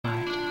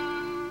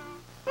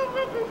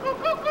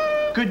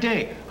Good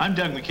day. I'm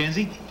Doug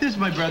McKenzie. This is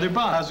my brother,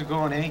 Bob. How's it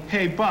going, eh?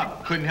 Hey,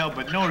 Bob, couldn't help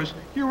but notice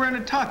you're wearing a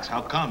tux.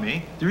 How come,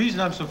 eh? The reason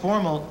I'm so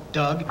formal,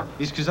 Doug,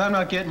 is because I'm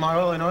not getting my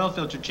oil and oil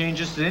filter changed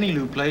just at any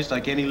lube place,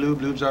 like any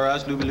lube, Lubes R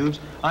Us, Lube Lubes.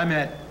 I'm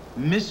at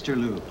Mr.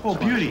 Lube. Oh,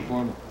 That's why I'm beauty. so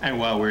formal. And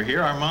while we're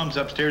here, our mom's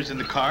upstairs in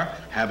the car,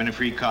 having a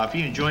free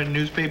coffee, enjoying a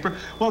newspaper,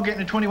 while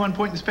getting a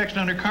 21-point inspection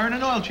on her car and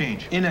an oil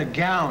change. In a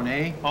gown,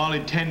 eh? All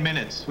in 10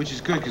 minutes. Which is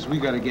good, because we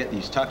got to get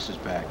these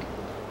tuxes back.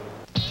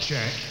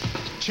 Check.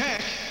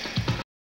 Check.